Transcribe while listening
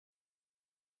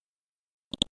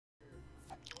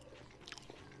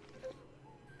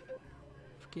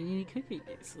Getting any cookies.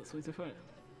 Let's wait to find.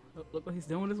 Oh, look like he's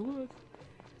done with his wood.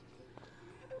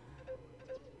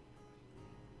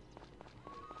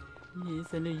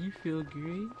 Yes, I know you feel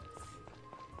great.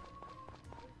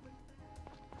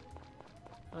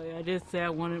 Oh yeah, I did say I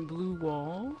wanted blue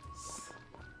walls.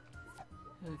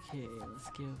 Okay, let's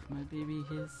give my baby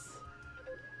his.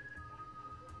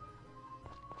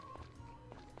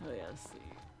 Oh yeah, let's see.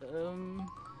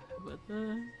 What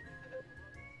the?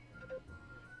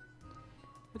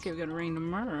 Okay, we got rain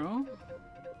tomorrow.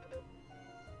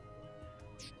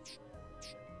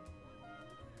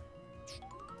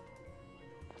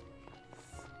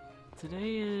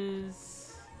 Today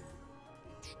is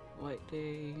White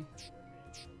Day.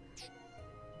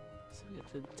 So we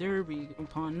got the Derby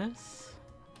upon us.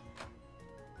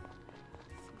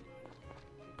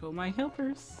 Go my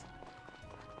helpers.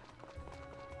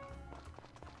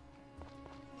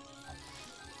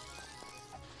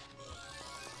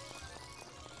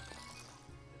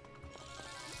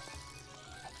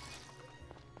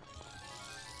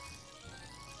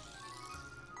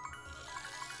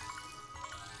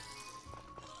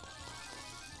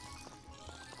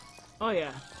 Oh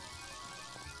yeah.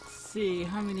 Let's see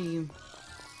how many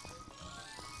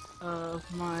of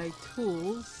my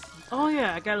tools. Oh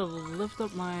yeah, I gotta lift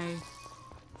up my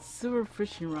silver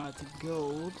fishing rod to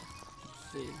gold.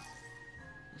 Let's see.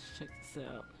 Let's check this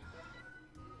out.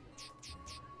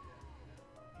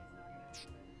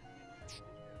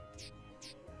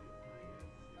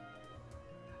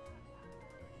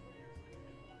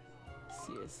 Let's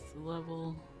see, it's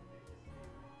level.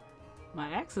 My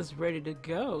axe is ready to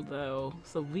go though,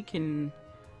 so we can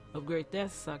upgrade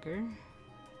that sucker.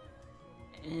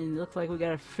 And it looks like we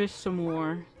gotta fish some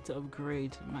more to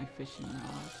upgrade my fishing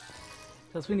rod.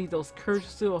 Because we need those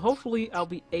cursed steel. Hopefully I'll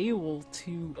be able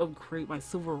to upgrade my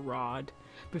silver rod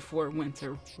before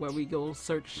winter, where we go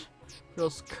search for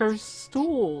those cursed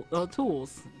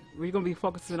tools. We're gonna be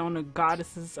focusing on the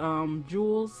goddess's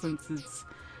jewels since it's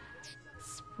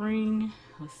spring.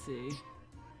 Let's see.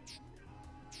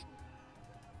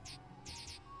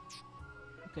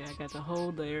 Okay, I got the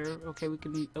hole there. Okay, we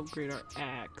can upgrade our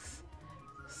axe.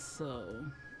 So,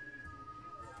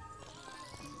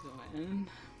 go in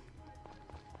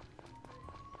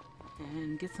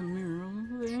and get some minerals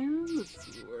there.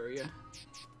 Let's see, where are ya?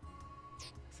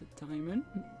 It's a diamond.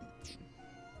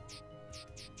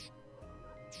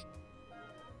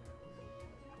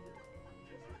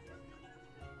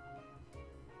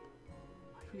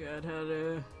 Forgot how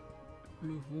to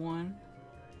move one.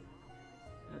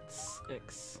 That's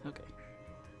X. Okay.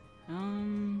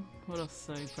 What else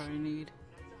do I probably need?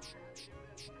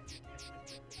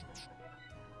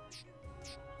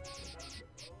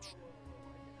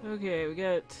 Okay, we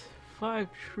got 5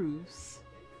 truths.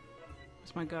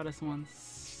 Where's my goddess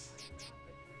ones?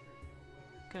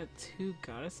 Got 2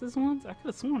 goddesses ones? I could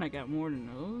have sworn I got more than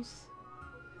those.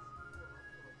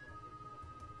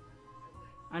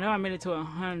 I know I made it to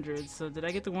 100, so did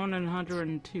I get the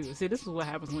 102? See, this is what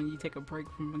happens when you take a break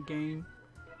from a game.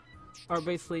 Or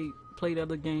basically played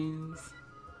other games.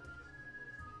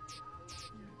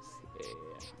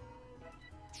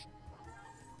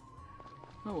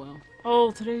 Oh well.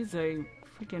 Oh, today's a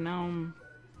freaking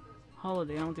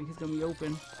holiday. I don't think he's gonna be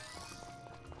open.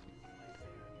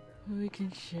 We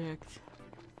can check.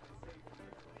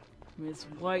 I mean, it's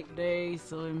White Day,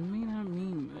 so it may not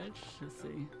mean much. Let's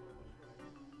see.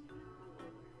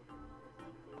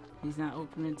 He's not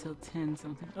open until 10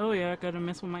 something. Oh yeah, I gotta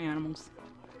mess with my animals.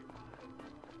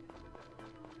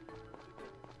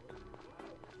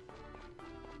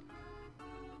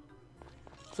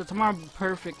 So tomorrow will be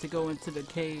perfect to go into the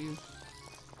cave.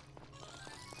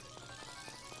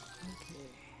 Okay.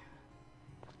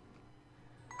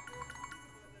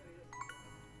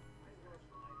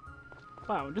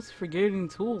 Wow, just forgetting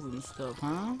tools and stuff,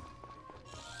 huh?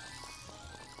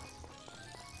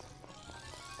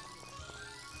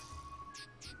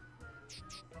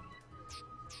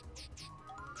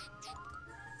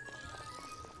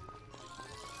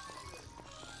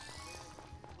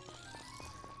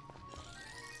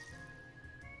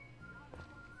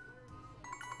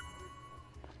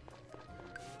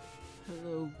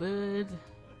 Hello, bud.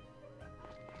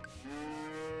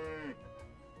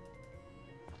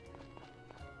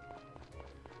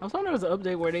 I was wondering if there was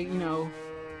an update where they, you know,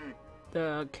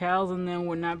 the cows in them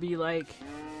would not be like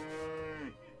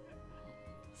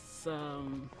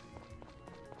some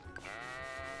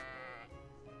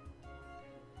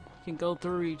can go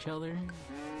through each other.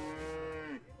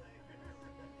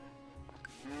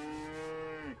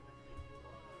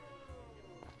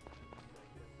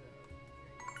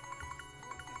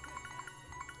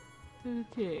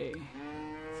 Okay,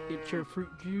 let's Get your fruit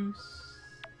juice.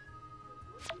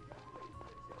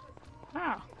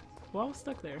 Ah! Well, I was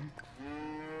stuck there.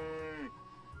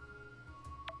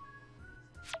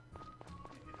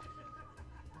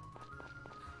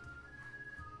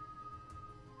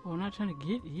 Well, I'm not trying to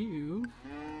get you.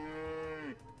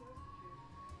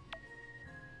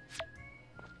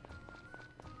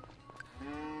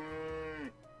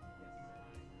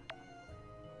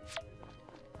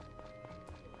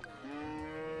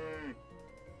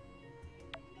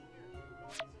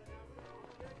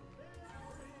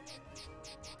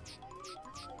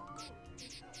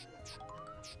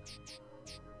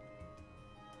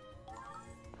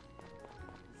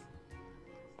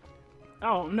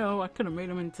 Oh no, I could have made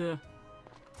them into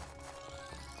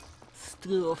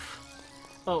stuff.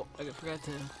 Oh, I forgot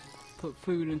to put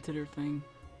food into their thing.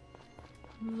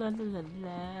 La la la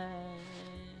la.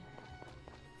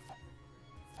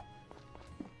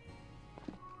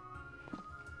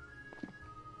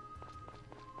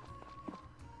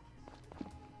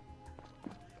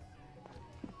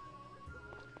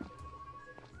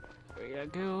 There you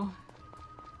go.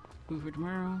 Food for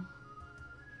tomorrow.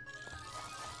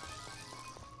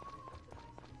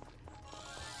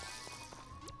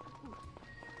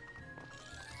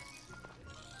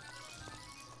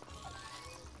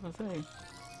 What's that?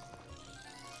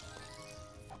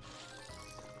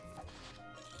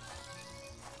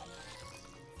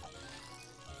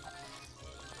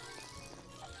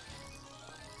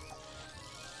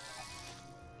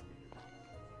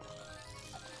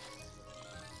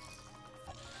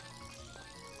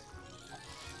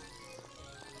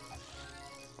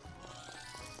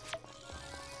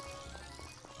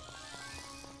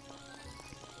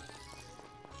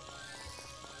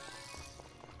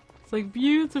 It's like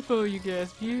beautiful, you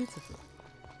guys, beautiful.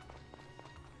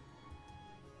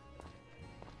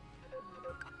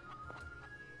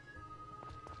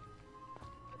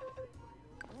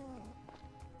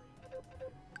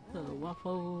 Little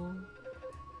waffle,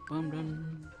 bum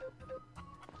dum.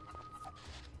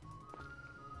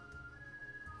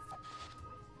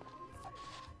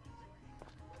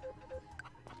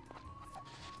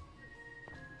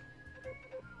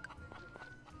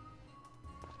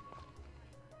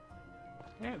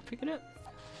 Yeah, pick it up.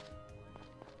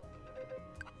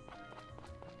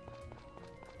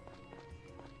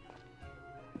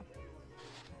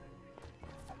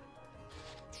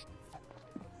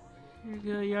 Here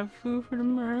you go, you have food for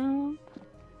tomorrow.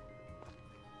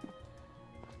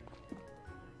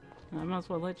 I might as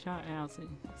well let y'all out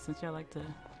since y'all like to.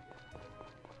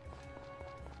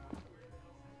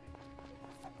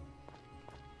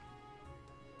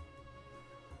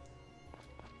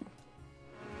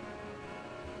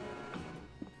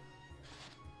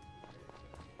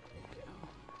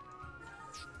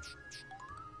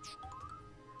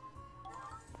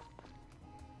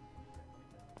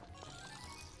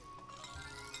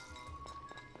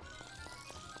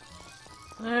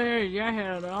 Hey, y'all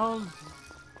had all.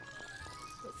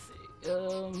 Let's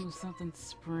see, something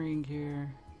spring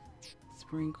here.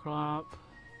 Spring crop.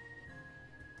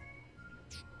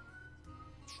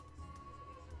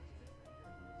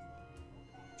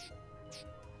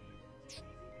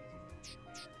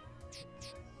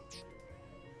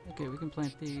 Okay, we can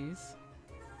plant these.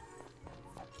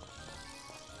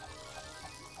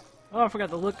 Oh, I forgot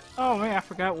to look. Oh man, I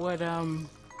forgot what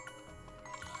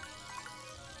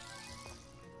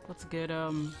let's get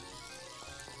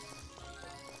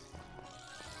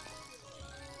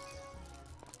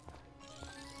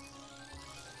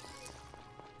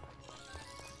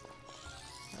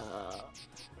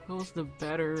what's the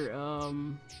better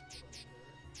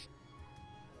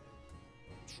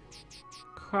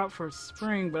crop for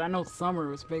spring, but I know summer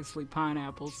was basically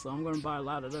pineapples, so I'm gonna buy a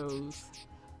lot of those.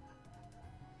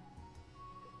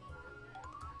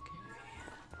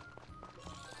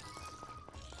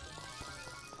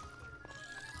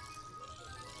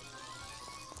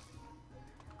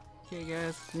 Okay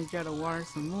guys, need y'all to water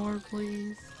some more,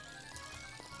 please.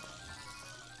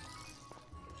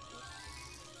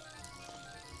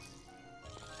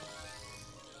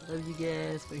 Love you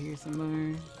guys, but here's some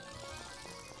more.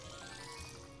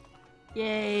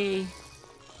 Yay!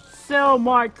 Sell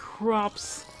my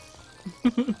crops!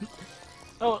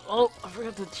 Oh, I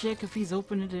forgot to check if he's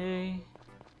open today.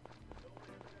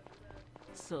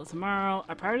 So tomorrow,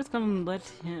 I probably just gonna let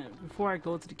him, before I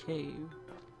go to the cave.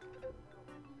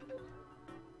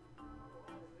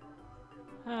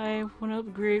 I want to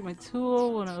upgrade my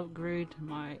tool, want to upgrade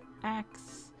my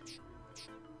axe.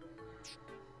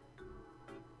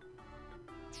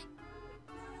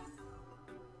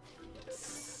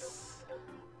 Yes.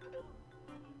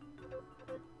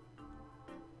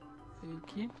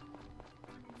 Okay.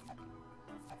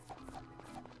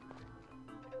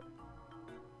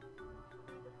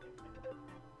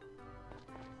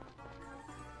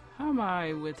 How am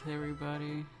I with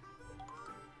everybody?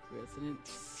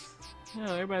 Residents.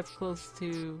 Oh, everybody's close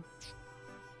to.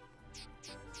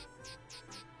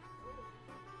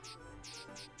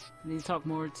 I need to talk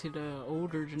more to the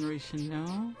older generation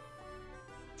now.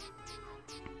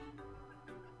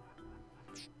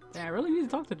 Yeah, I really need to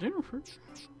talk to Jennifer.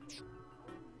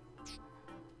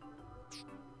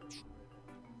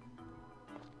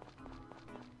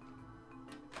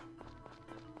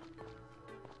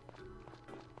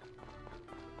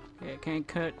 Okay, I can't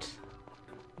cut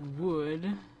wood.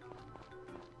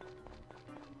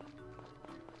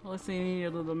 Well, let's see, any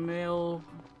of the male.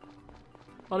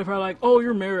 Oh, they're probably like, oh,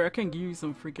 you're married. I can't give you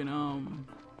some freaking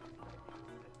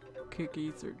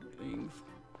cookies or things.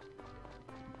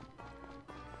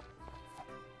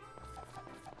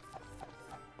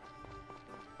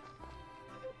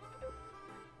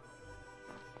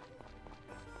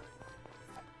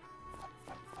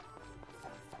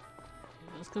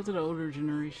 Let's go to the older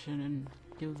generation and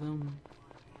give them.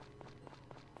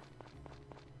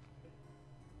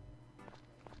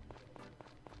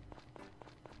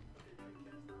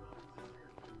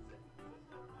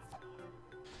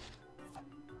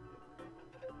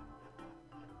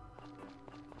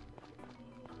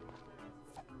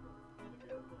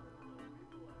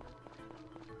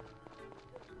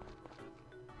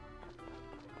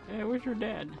 Hey, where's your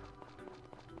dad?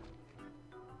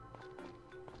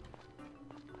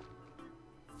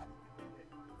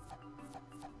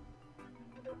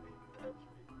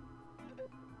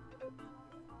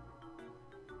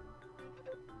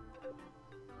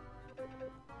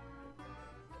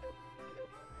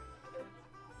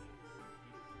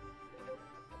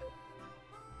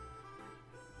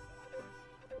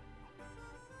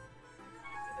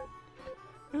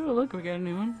 Oh, look, we got a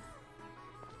new one.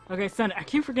 Okay, Sunday. I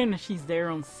keep forgetting that she's there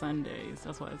on Sundays.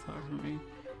 That's why it's hard for me.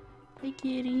 Hey,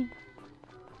 kitty.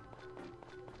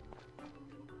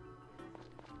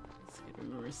 Let's get her.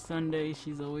 Remember, Sunday,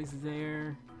 she's always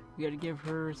there. We gotta give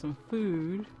her some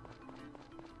food.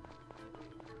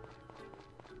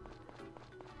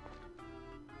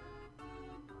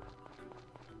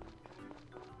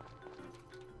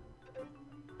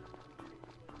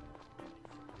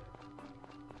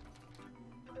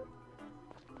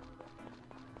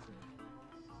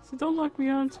 So don't lock me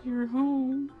out to your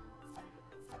home.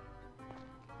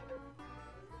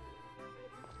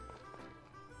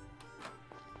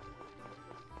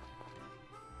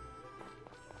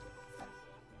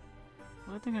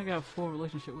 Well, I think I got a full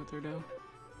relationship with her though.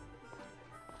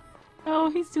 Oh,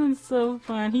 he's doing so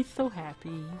fun. He's so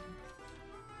happy.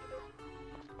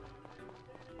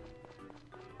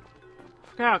 I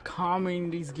forgot how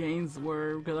calming these games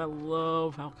were because I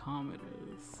love how calm it is.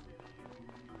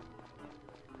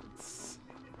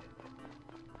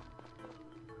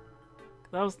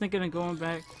 I was thinking of going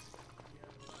back.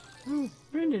 Oh,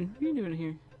 Brendan, what are you doing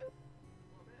here?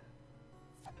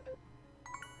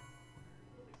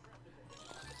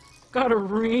 Got a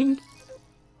ring?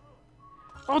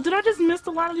 Oh, did I just miss a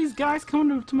lot of these guys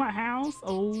coming to my house?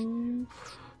 Oh,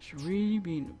 Cherie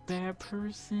being a bad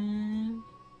person.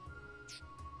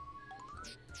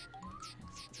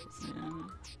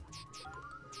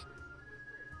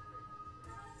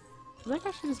 I think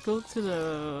I should just go to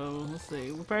the, let's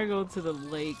see, we'll probably go to the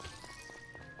lake.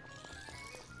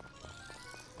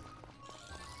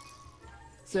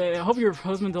 So I hope your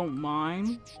husband don't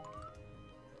mind.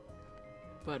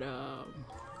 But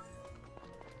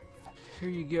here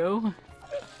you go.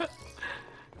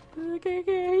 Okay,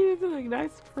 he's a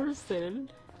nice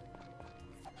person.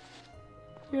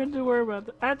 You don't have to worry about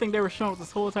that. I think they were showing up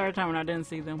this whole entire time and I didn't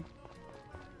see them.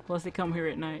 Unless they come here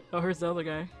at night. Oh, here's the other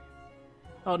guy.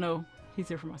 Oh no, he's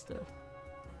here for my stuff.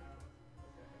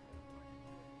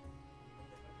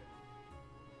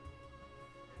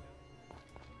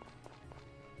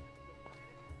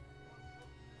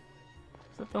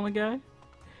 Is that the only guy?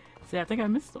 See, I think I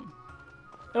missed him.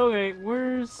 Okay,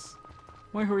 where's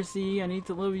my horsey? I need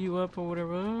to level you up or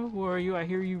whatever. Where are you? I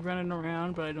hear you running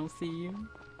around, but I don't see you.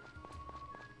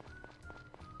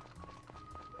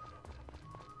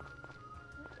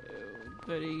 Oh,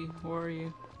 buddy, where are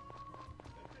you?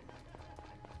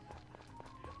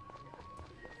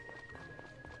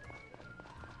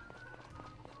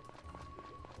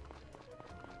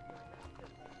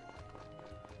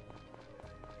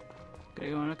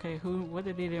 Okay, what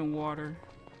did they do in water?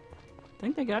 I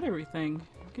think they got everything.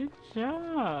 Good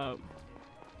job.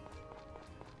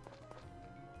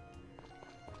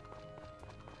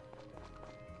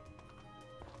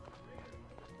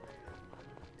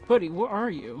 Buddy, where are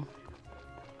you?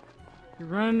 You're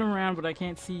running around, but I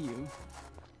can't see you.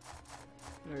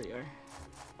 There you are.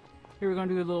 Here we're gonna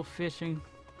do a little fishing.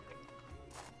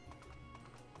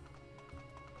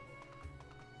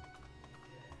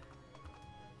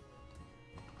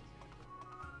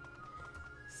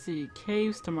 See,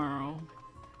 caves tomorrow.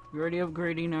 We're already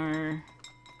upgrading our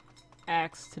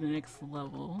axe to the next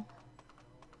level.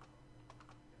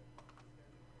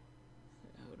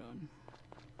 Hold on.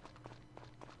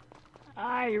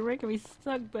 Ah, you're making me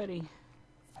stuck, buddy.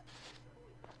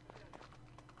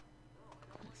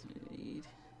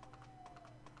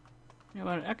 You know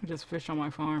what? I can just fish on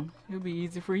my farm. It'll be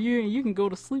easy for you, and you can go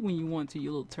to sleep when you want to, you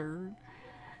little turd.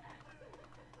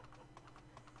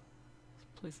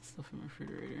 Place the stuff in my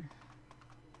refrigerator.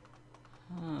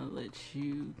 I'll let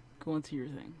you go into your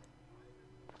thing.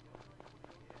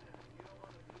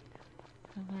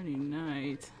 It's already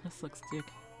night. That sucks dick.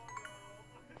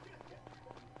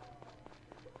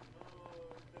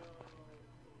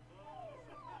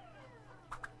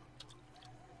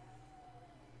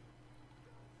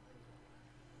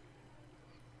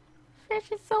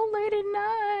 Fish is so late at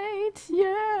night.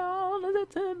 Yeah,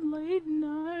 that's a late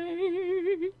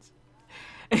night.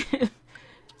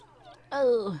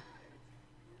 Oh.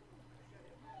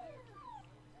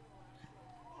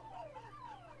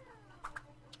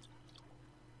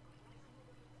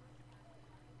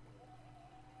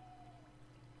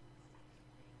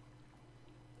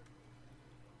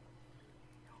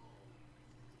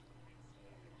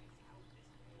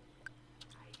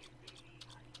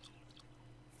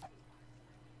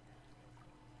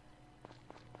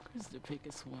 Where's the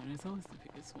biggest one? It's always the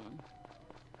biggest one.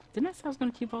 Didn't I say I was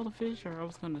gonna keep all the fish, or I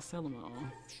was gonna sell them all?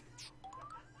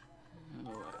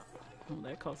 Oh,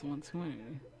 that costs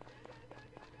 120.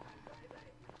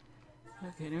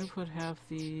 Okay, let me put half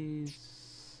these.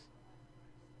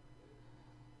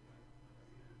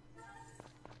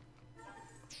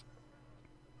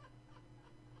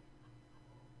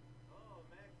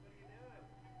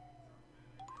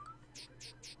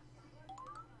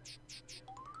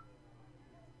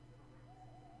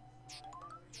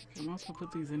 I'm also gonna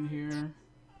put these in here.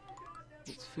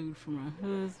 It's food for my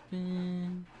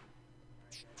husband.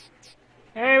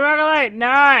 Hey, Rockalight,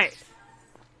 nice!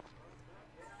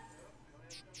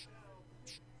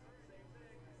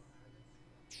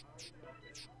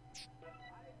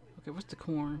 Okay, where's the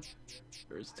corn?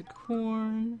 Where's the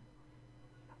corn?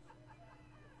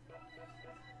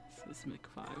 So let's make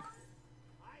 5.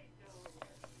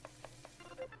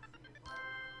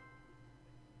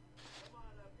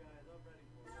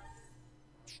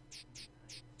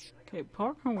 Okay,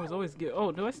 popcorn was always good.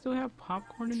 Oh, do I still have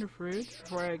popcorn in the fridge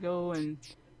before I go and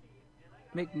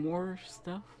make more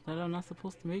stuff that I'm not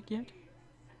supposed to make yet?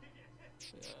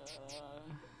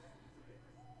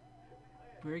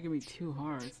 Better give me 2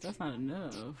 hearts. That's not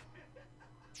enough.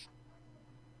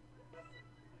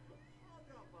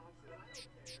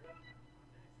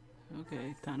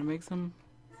 Okay, time to make some.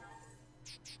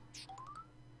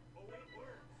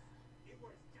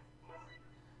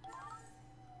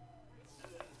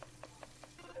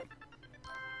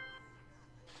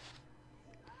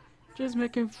 Just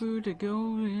making food to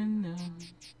go in.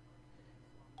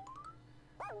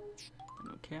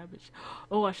 No cabbage.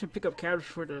 Oh, I should pick up cabbage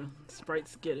for the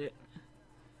sprites. Get it.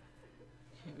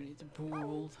 Okay, we need the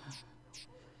boiled.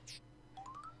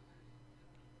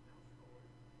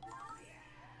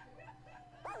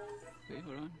 Wait,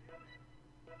 hold on.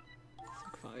 It's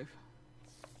like 5.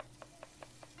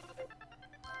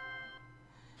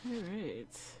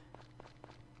 Alright.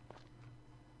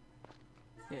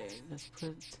 Okay, let's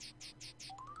put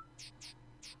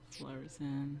flowers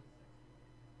in.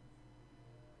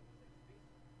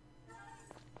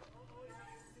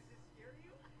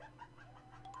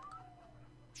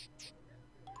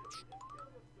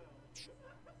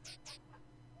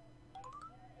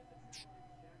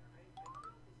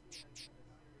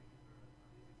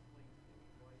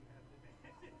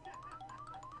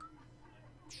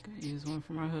 Gonna use one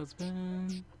for my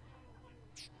husband.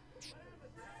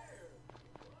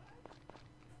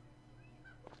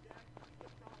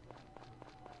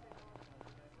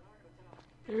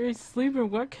 They're sleeping.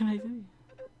 What can I do?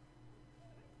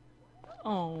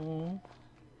 Oh,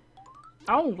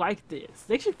 I don't like this.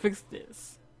 They should fix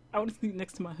this. I want to sleep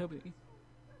next to my hubby.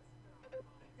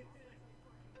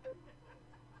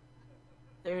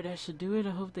 There, that should do it.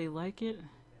 I hope they like it.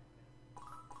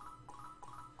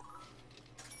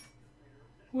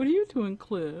 What are you doing,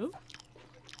 Cliff?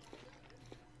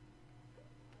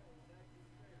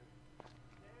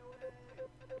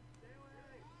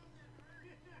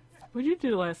 What did you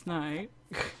do last night?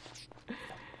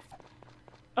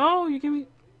 Oh, you give me.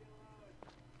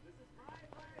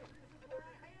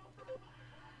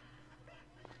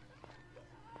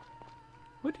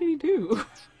 did he do?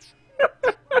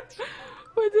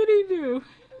 What did he do?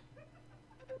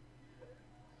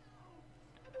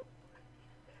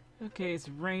 Okay, it's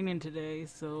raining today,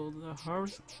 so the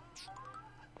harvest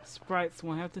sprites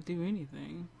won't have to do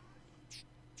anything.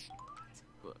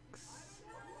 Books.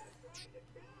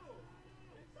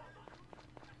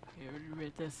 Okay, I already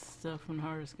read that stuff from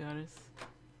Harvest Goddess.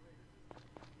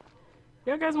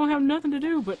 Y'all guys won't have nothing to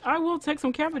do, but I will take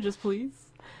some cabbages, please.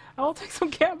 I will take some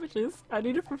cabbages. I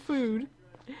need it for food.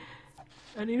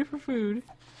 I need it for food.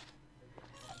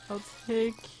 I'll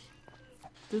take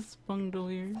this bundle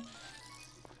here.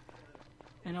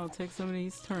 And I'll take some of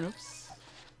these turnips.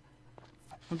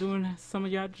 I'm doing some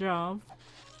of y'all job.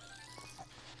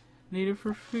 Need it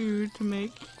for food to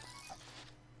make.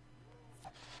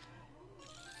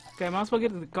 Okay, I might as well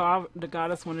get the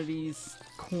goddess one of these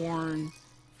corn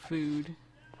food.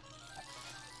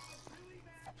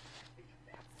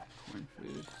 Corn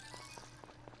food.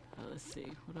 Let's see,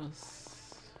 what else?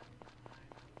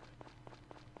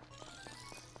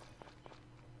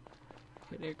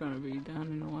 Okay, they're gonna be done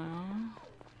in a while.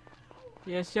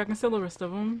 Yes, y'all can sell the rest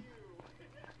of them.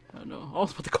 Oh no, I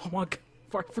was about to call my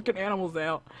freaking animals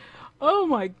out. Oh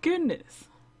my goodness!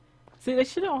 See, they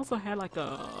should have also had like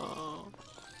a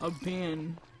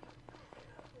bin.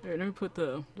 Here, let me put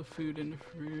the food in the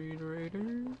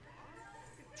refrigerator.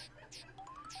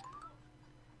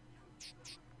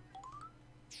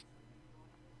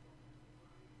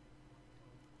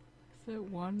 Is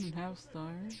that 1.5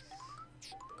 stars?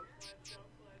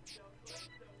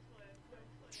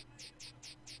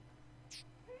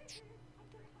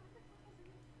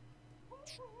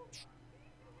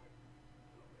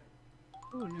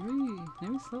 Oh, let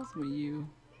me sell some of you.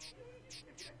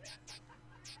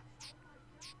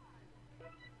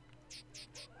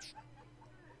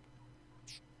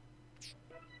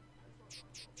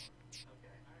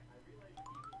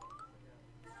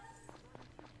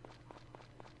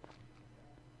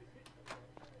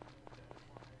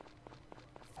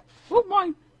 Oh,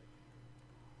 mine!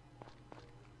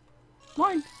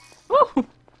 Mine! Oh!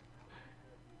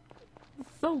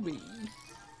 So mean.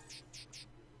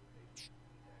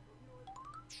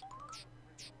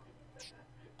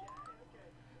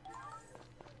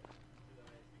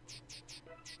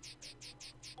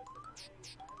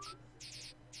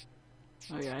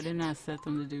 Oh yeah, I did not set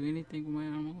them to do anything with my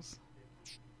animals.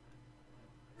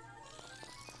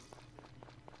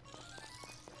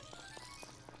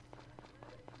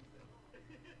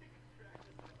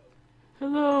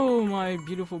 Hello, my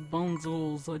beautiful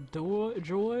bundles of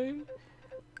joy.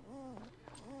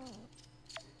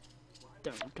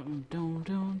 Dun dun dun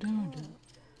dun dun dun.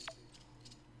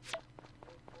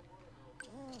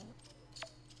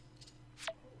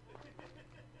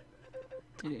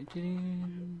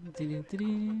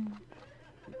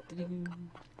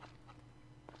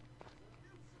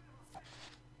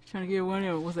 Trying to get one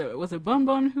of, was it Bun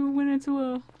Bun who went into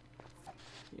a,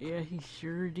 yeah, he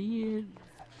sure did.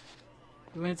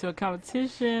 He went into a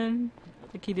competition. I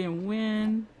think he didn't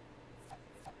win.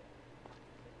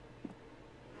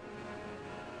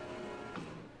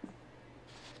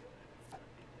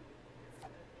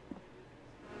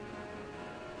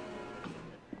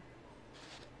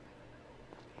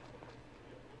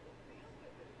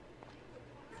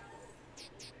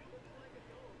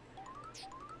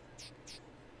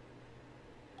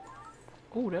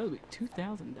 Oh, that would be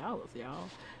 $2,000, y'all.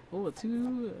 Oh, let's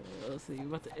see,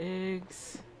 about the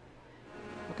eggs.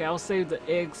 Okay, I'll save the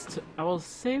eggs. I will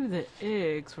save the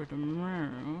eggs for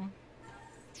tomorrow.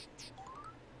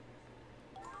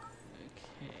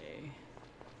 Okay.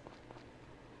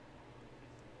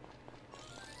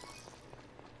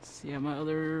 See how my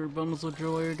other bundles of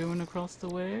joy are doing across the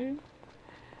way.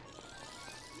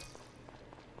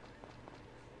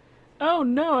 Oh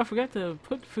no, I forgot to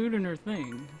put food in her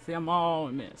thing. See, I'm all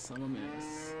a mess. I'm a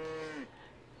mess.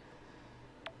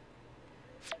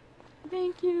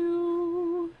 Thank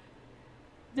you.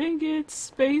 Dang it,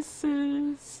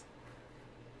 spaces.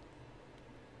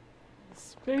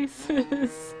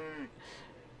 Spaces.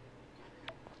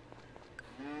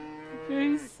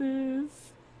 Spaces.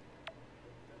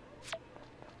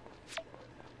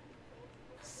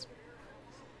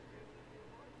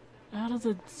 Out of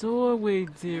the doorway,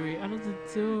 dearie. Out of the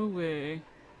doorway.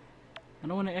 I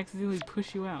don't want to accidentally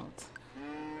push you out.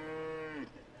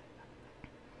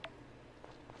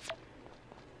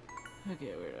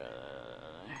 Okay,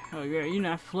 oh yeah, you're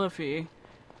not fluffy.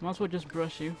 Might as well just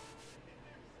brush you.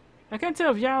 I can't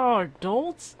tell if y'all are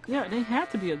adults. Yeah, they have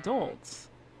to be adults.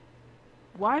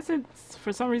 Why is it,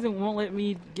 for some reason, won't let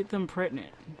me get them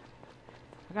pregnant?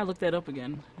 I gotta look that up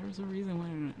again. There's a reason why.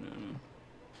 No.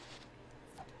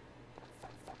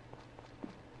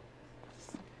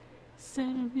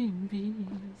 Cinnamon bees,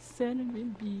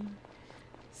 cinnamon bees,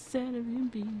 cinnamon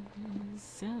bees,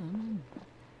 cinnamon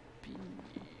bees.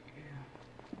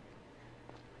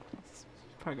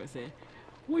 Probably gonna say,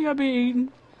 what y'all been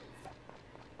eating?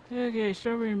 Okay,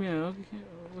 strawberry milk.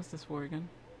 What's this for again?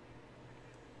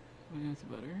 It's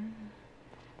butter.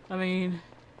 I mean,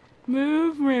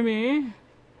 move, Remy.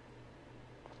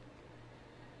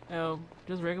 Oh,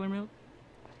 just regular milk?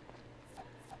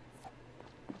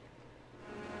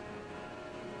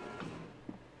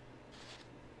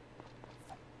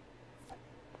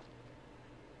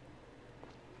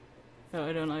 Oh,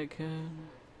 I don't like,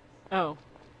 oh.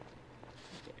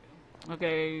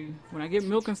 Okay, when I get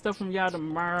milk and stuff from y'all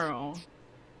tomorrow.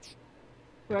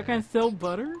 Wait, I can't sell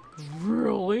butter?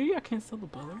 Really? I can't sell the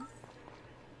butter?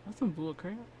 That's some bull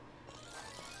crap.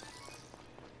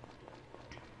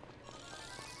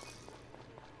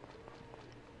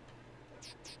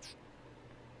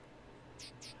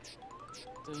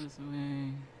 This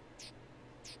way.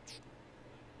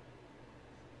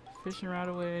 Fishing rod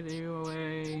away,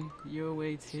 you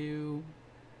away too.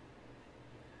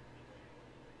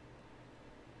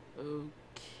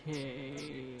 Okay.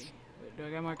 Wait, do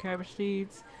I got more cabbage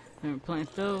seeds? Let me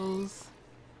plant those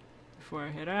before I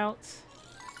head out.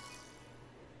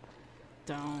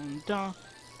 Dun dun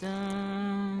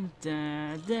dun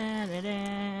dun dun dun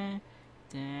dun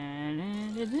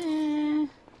dun dun dun.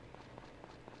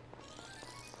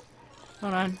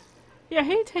 Hold on. Yeah,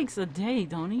 he takes a day,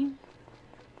 don't he?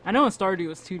 I know in Stardew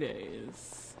was 2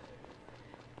 days.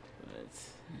 But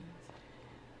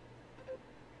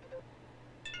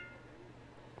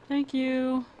thank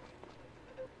you.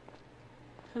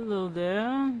 Hello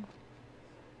there.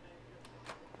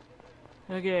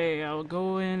 Okay, I'll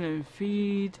go in and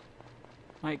feed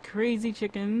my crazy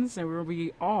chickens and we'll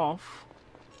be off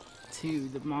to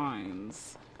the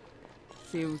mines.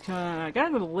 See, I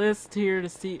got a list here to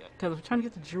see, because I'm trying to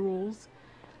get the jewels.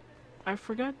 I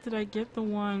forgot that I get the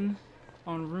one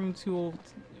on room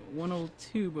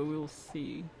 102, but we'll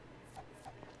see.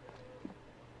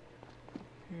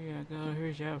 Here you go,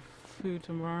 here's your food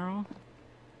tomorrow.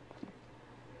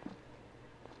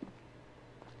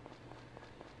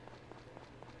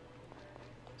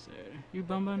 So, you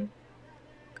bum.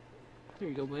 There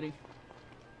you go, buddy.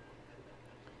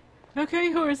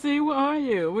 Okay, horsey, where are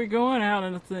you? We're going out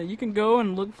and you can go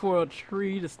and look for a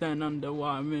tree to stand under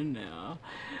while I'm in there.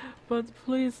 But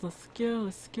please, let's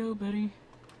go, buddy.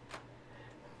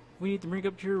 We need to bring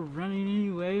up your running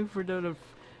anyway for the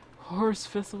horse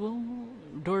festival,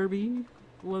 derby,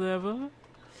 whatever.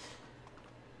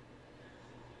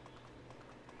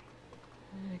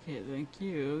 Okay, thank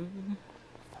you.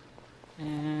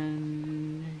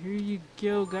 And here you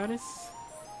go, goddess.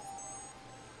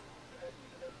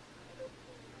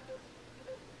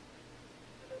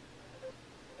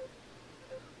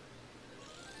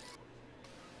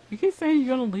 You keep saying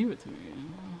you're gonna leave it to me.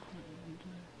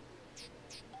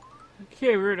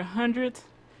 Okay, we're at 100.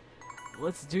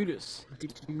 Let's do this. I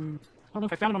don't know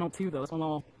if I found it on all 2 though. That's on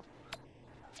all.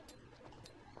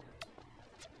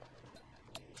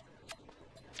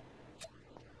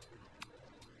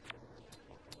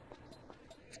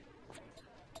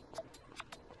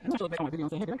 I'm not sure back on my video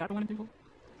and say, hey, did I got the 1 and 2?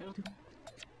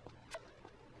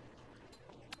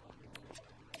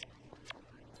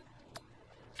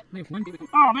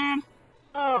 Oh man!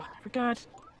 Oh, I forgot.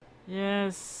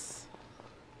 Yes.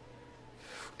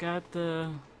 Forgot the.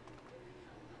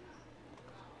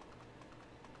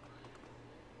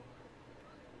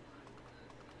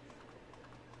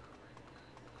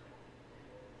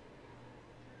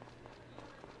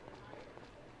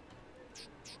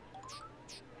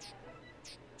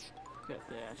 Forgot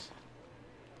that.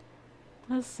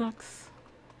 That sucks.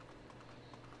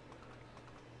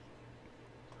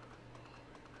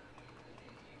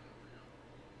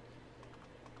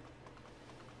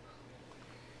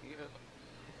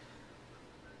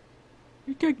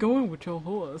 You get going with your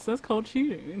horse. That's called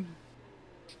cheating.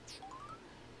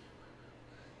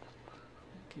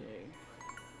 Okay.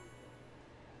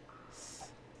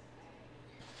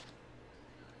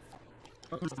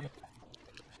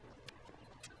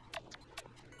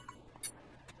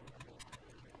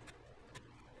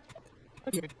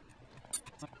 Okay.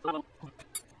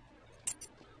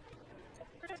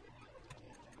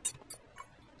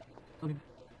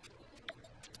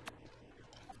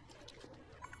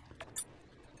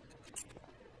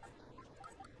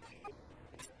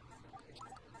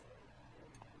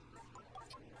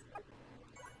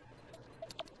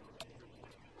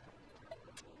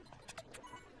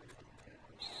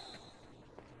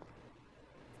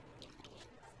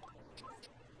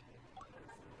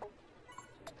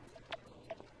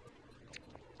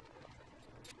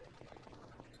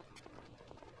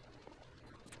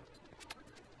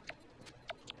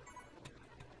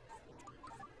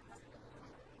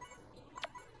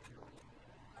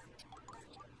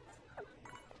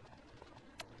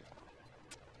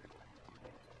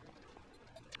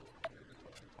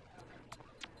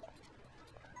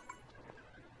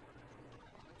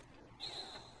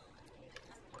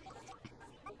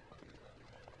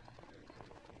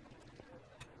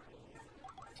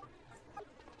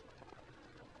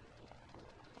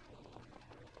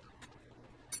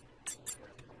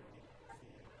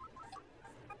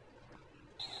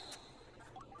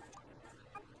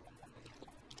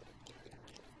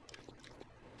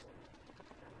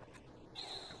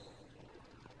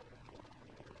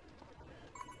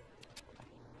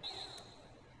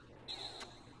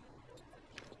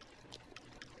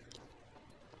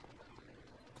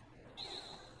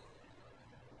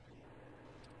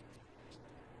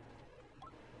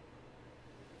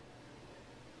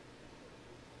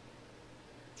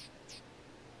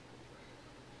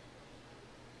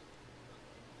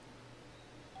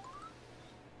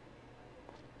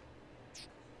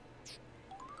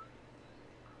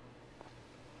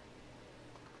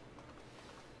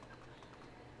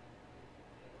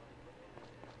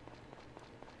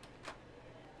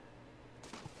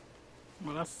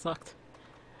 Well, that sucked.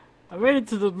 I made it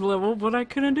to the level, but I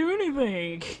couldn't do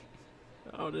anything.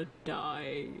 I would have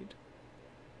died.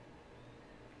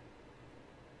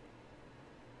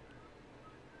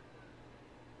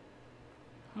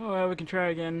 Oh well, we can try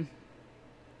again.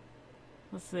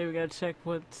 Let's see, we gotta check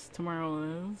what tomorrow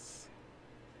is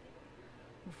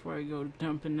before I go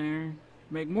dump in there.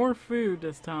 Make more food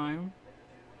this time.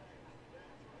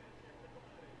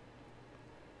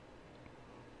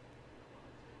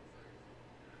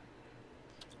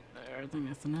 There, I think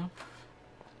that's enough.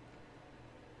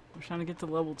 I'm trying to get to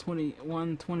level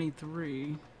 21,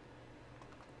 23.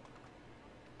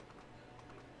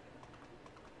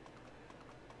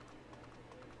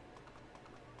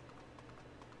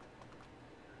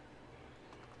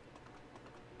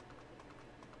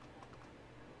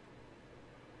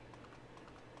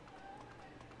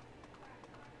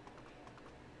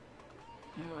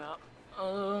 Well,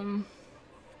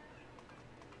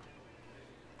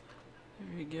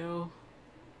 there we go.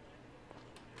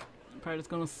 I'm probably just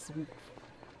gonna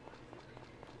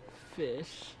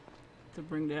fish to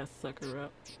bring that sucker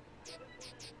up.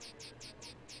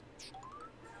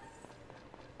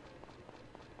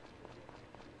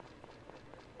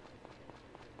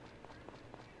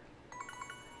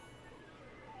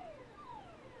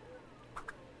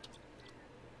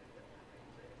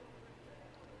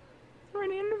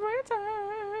 Already in the right time.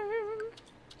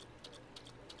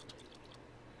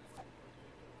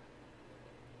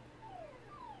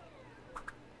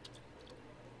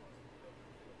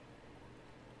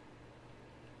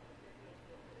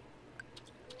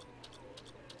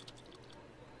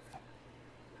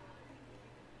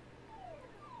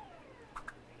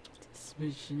 This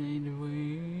mission ain't the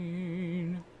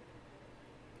way.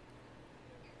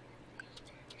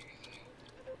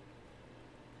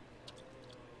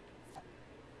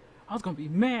 I was gonna be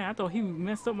mad. I thought he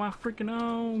messed up my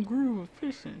freaking groove of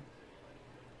fishing.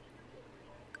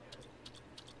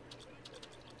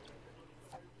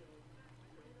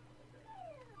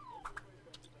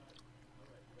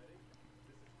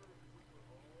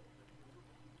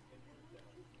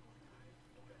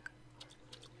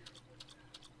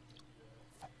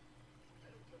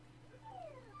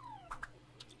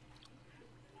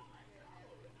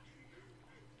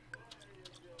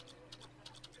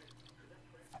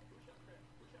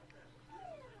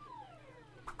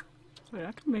 Wait,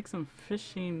 I can make some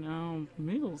fishing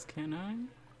meals, can I?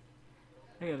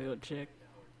 I gotta go check.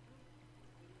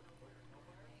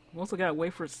 I've also gotta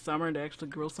wait for summer to actually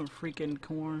grow some freaking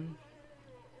corn.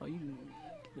 Oh, you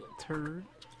little turd.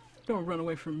 Don't run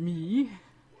away from me.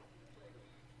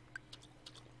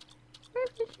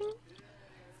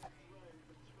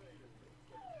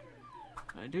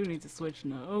 I do need to switch in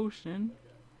the ocean.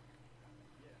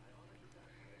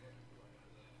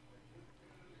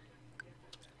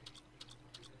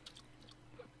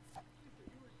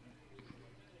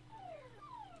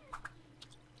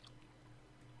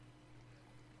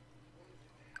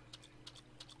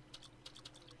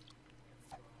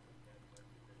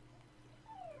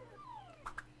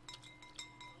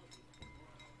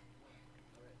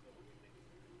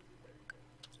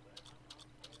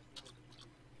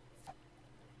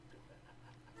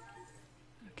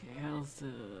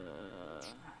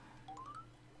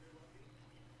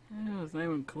 Oh, it's not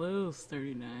even close,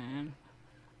 39.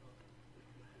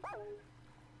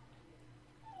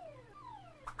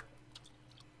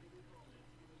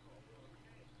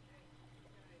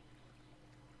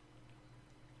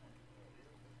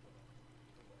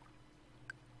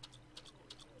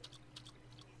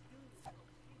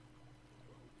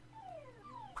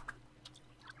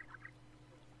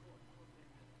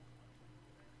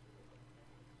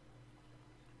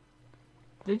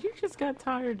 Did you just got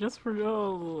tired just for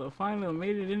finally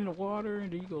made it in the water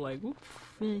and then you go like, whoop,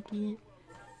 thank you.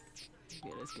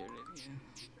 Okay, let's get it again.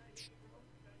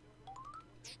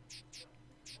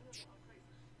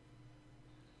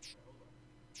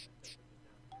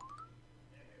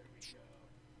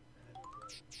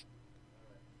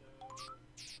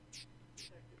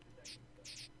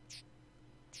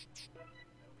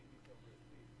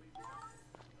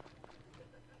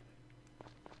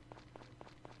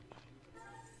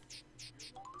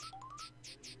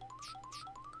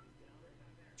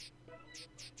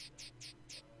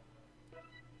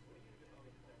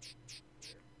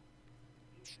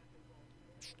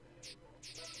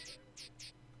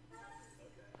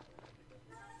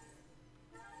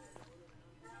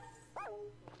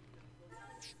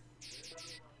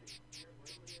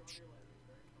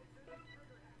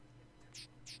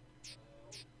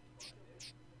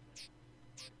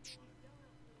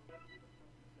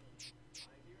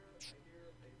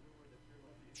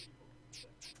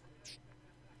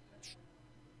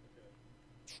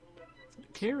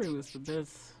 carry was the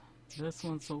best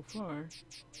one so far.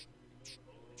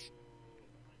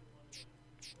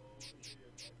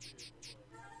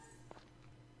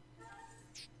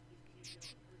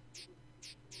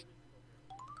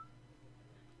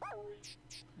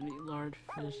 I need large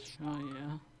fish. Oh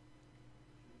yeah.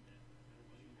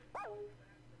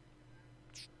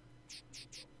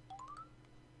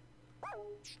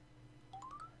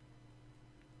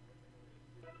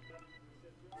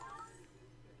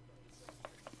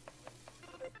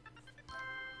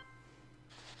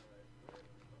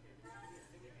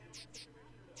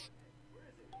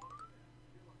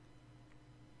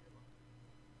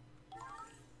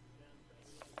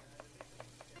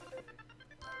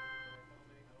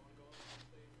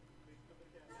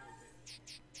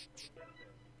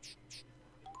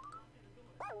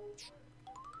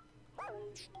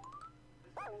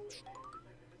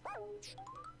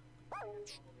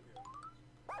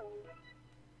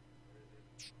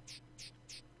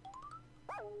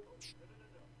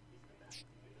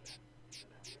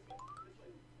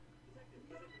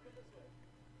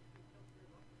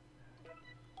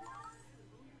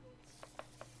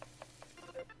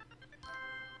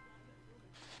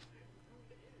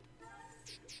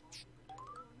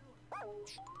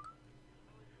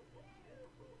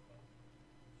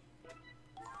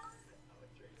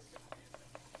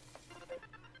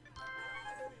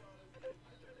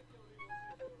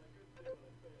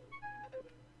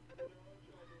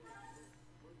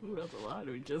 Ooh, that's a lot.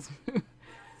 We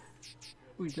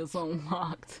just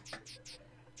unlocked.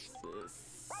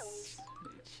 This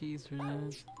cheese for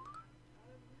that.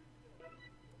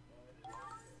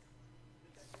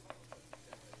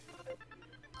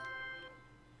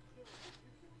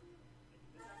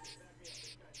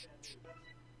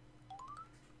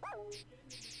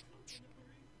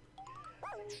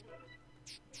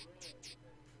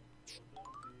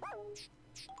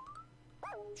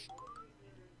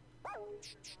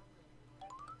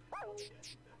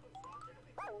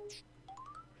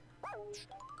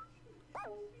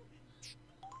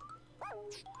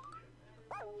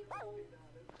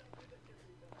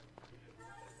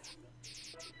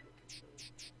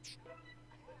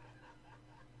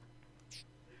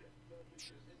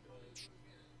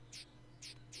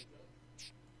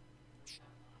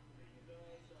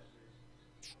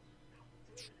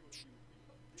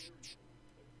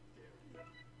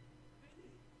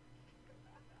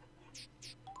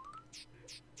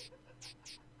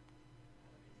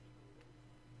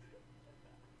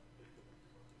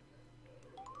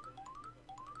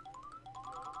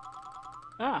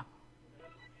 Ah!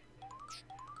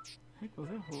 Heck was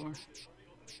that for?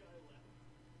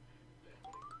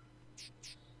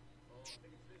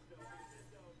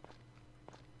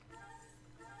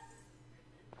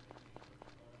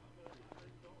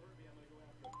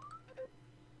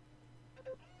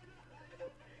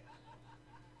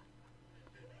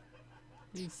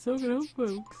 He's soaking up,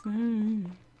 folks.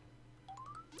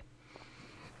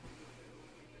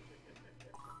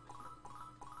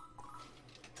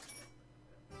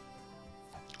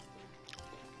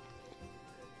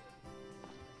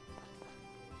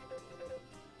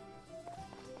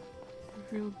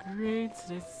 Real great.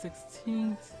 Today's the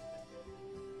 16th.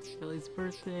 Kelly's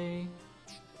birthday.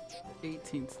 The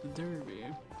 18th, the Derby.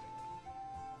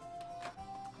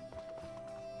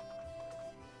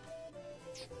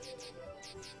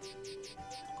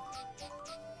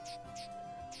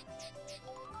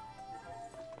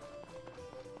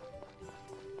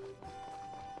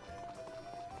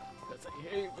 That's like,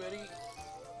 hey, buddy.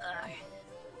 Aye.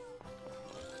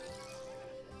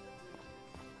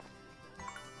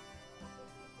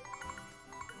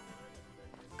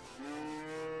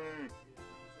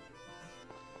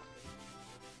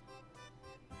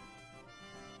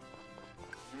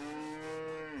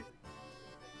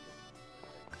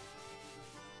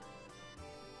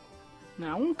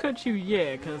 Now, I won't cut you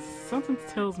yet, because something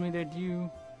tells me that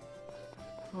you...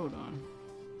 Hold on.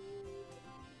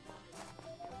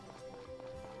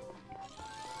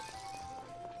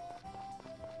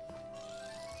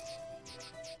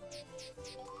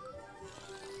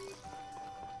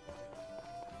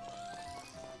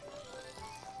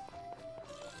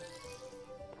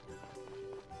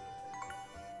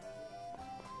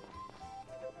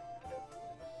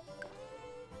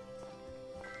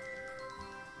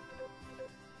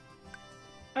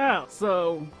 Oh,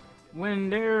 so when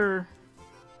they're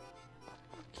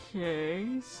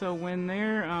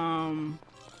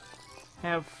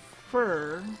have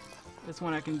fur is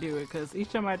when I can do it, because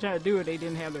each time I try to do it they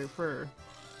didn't have their fur.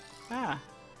 Ah,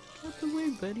 get the way,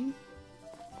 buddy.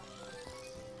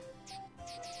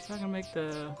 So I can make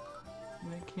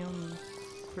him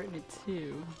Fretting it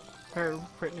too. Her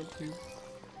fretting it too.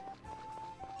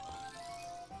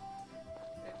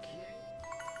 Okay.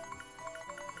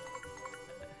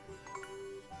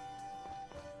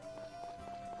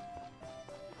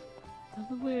 Out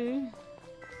of the way.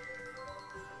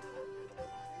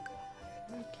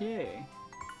 Okay.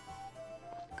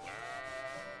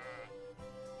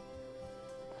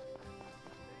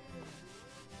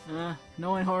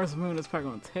 Knowing Harvest Moon is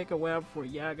probably gonna take a while before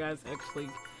y'all guys actually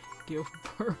give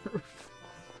birth.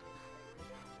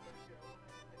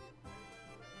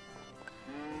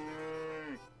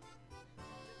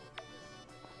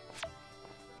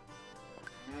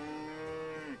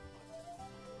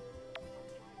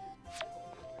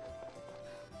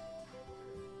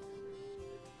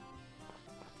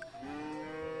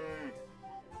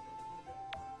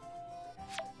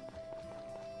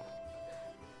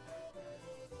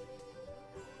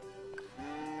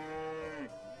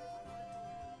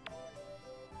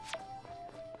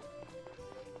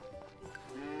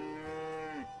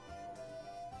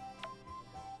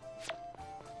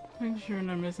 Make sure I'm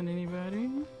not missing anybody.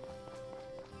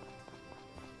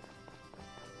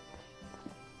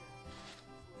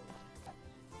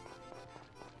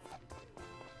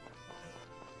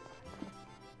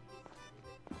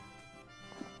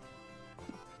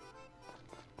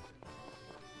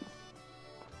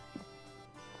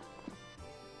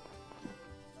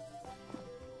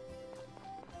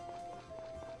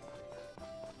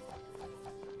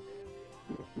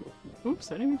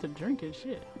 Oops, I didn't mean to drink it,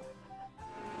 shit.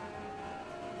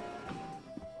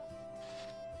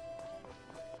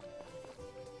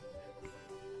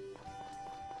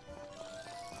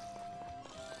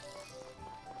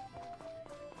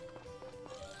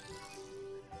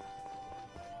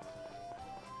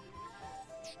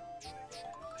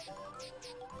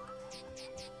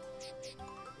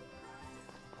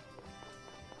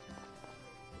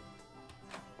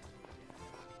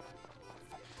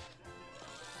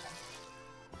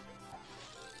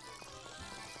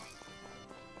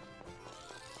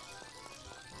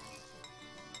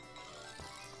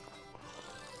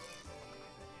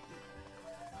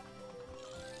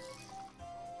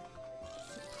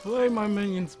 Play, my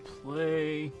minions,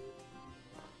 play.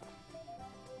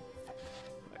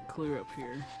 Clear up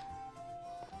here.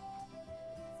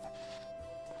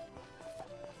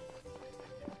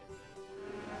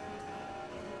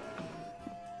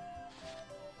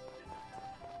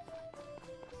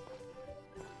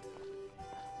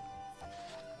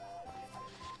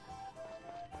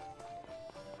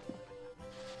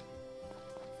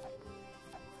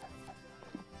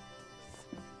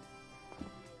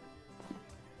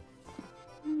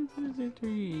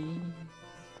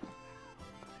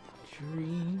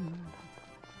 Dream.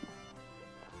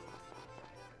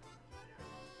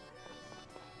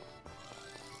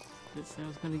 This I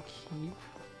was gonna keep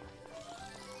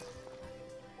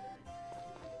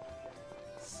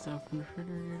stuff in the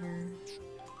refrigerator.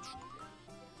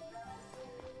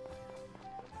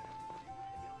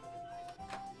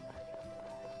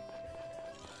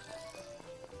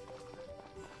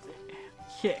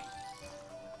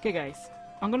 Okay guys,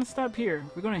 I'm gonna stop here.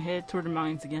 We're gonna head toward the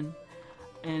mines again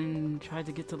and try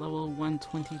to get to level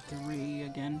 123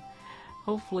 again.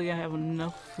 Hopefully I have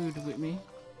enough food with me.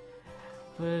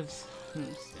 But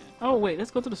oh wait,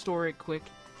 let's go to the store right quick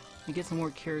and get some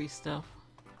more carry stuff.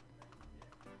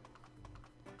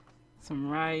 Some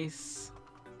rice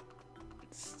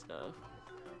stuff.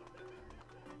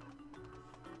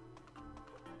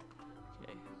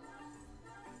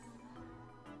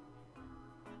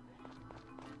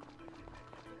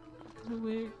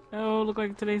 Okay. Oh, look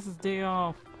like today's his day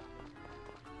off.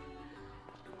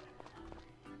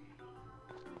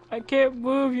 I can't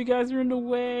move, you guys are in the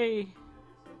way.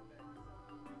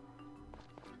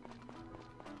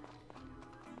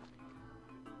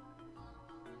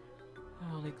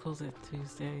 Oh, they close at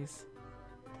Tuesdays.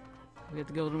 We have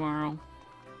to go tomorrow.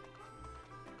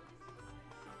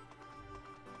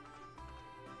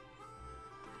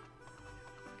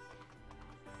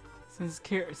 Since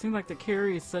it seems like the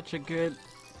carry is such a good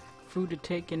food to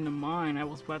take in the mine, I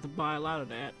was about to buy a lot of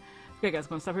that. Okay guys,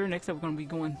 gonna stop here. Next up we're gonna be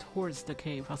going towards the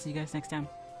cave. I'll see you guys next time.